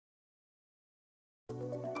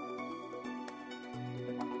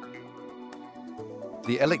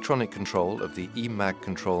The electronic control of the EMAG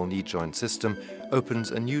control knee joint system opens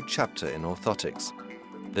a new chapter in orthotics.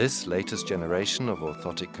 This latest generation of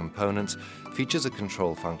orthotic components features a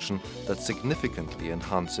control function that significantly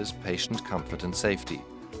enhances patient comfort and safety.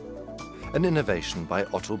 An innovation by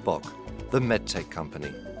Ottobock, the medtech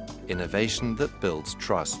company. Innovation that builds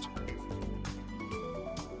trust.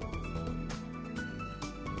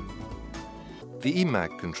 The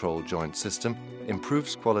EMAG control joint system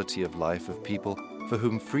improves quality of life of people for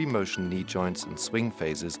whom free motion knee joints and swing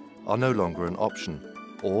phases are no longer an option,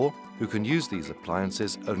 or who can use these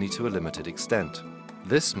appliances only to a limited extent.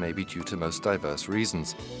 This may be due to most diverse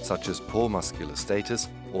reasons, such as poor muscular status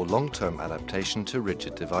or long-term adaptation to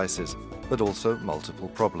rigid devices, but also multiple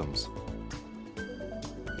problems.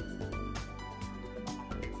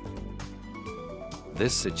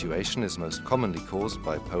 This situation is most commonly caused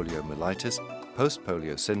by poliomielitis,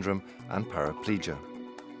 postpolio syndrome, and paraplegia.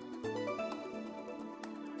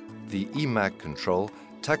 The EMAG control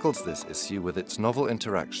tackles this issue with its novel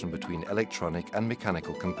interaction between electronic and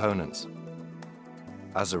mechanical components.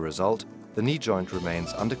 As a result, the knee joint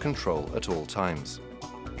remains under control at all times.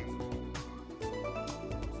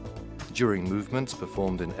 During movements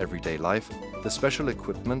performed in everyday life, the special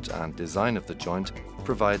equipment and design of the joint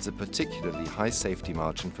provides a particularly high safety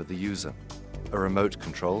margin for the user. A remote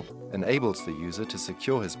control enables the user to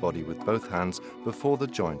secure his body with both hands before the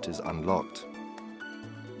joint is unlocked.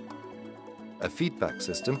 A feedback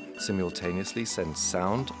system simultaneously sends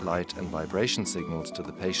sound, light and vibration signals to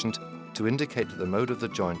the patient to indicate the mode of the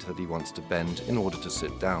joint that he wants to bend in order to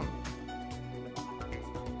sit down.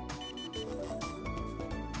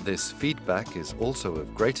 This feedback is also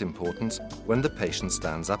of great importance when the patient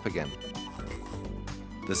stands up again.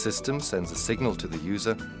 The system sends a signal to the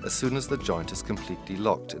user as soon as the joint is completely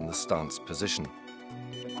locked in the stance position.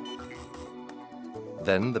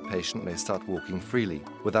 Then the patient may start walking freely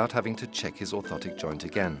without having to check his orthotic joint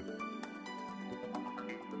again.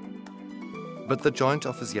 But the joint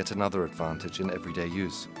offers yet another advantage in everyday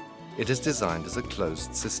use. It is designed as a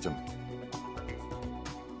closed system.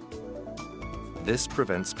 This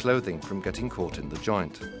prevents clothing from getting caught in the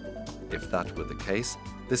joint. If that were the case,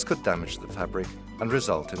 this could damage the fabric and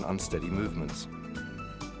result in unsteady movements.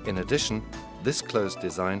 In addition, this closed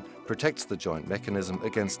design protects the joint mechanism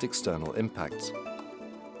against external impacts.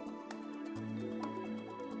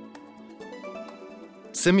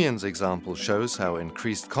 Simeon's example shows how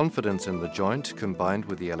increased confidence in the joint combined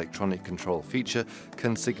with the electronic control feature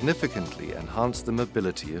can significantly enhance the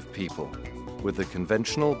mobility of people. With the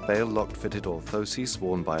conventional bail-locked fitted orthoses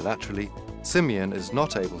worn bilaterally, Simeon is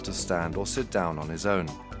not able to stand or sit down on his own.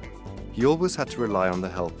 He always had to rely on the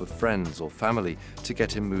help of friends or family to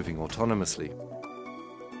get him moving autonomously.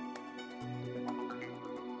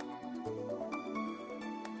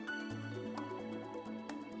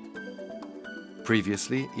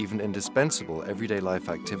 Previously, even indispensable everyday life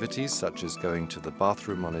activities such as going to the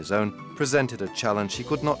bathroom on his own presented a challenge he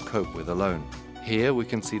could not cope with alone. Here we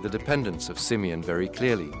can see the dependence of Simeon very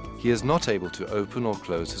clearly. He is not able to open or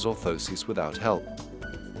close his orthoses without help.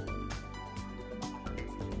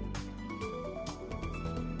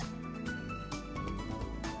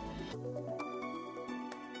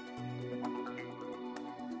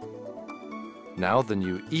 Now the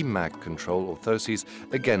new EMAG control orthoses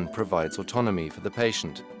again provides autonomy for the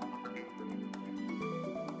patient.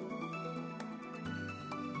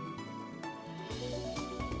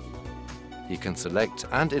 He can select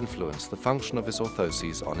and influence the function of his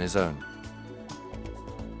orthoses on his own.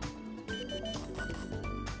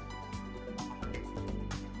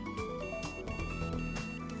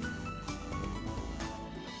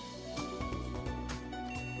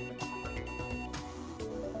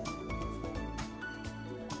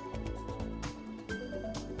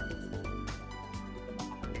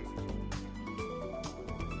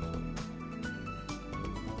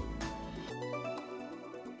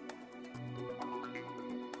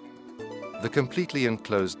 The completely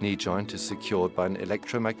enclosed knee joint is secured by an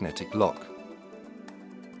electromagnetic lock.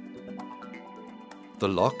 The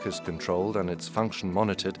lock is controlled and its function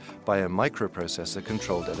monitored by a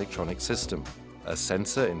microprocessor-controlled electronic system. A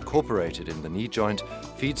sensor incorporated in the knee joint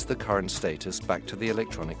feeds the current status back to the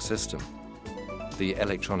electronic system. The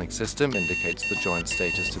electronic system indicates the joint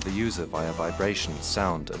status to the user via vibration,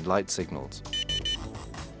 sound and light signals.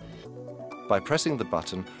 By pressing the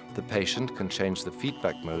button, the patient can change the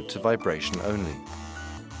feedback mode to vibration only.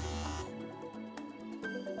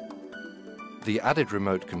 The added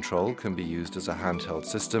remote control can be used as a handheld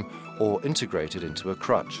system or integrated into a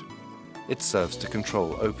crutch. It serves to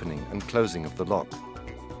control opening and closing of the lock.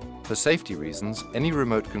 For safety reasons, any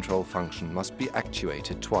remote control function must be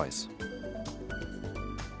actuated twice.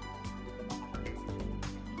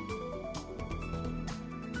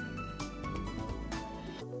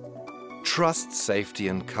 Trust safety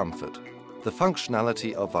and comfort. The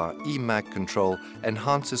functionality of our eMag control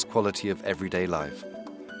enhances quality of everyday life.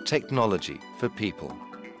 Technology for people.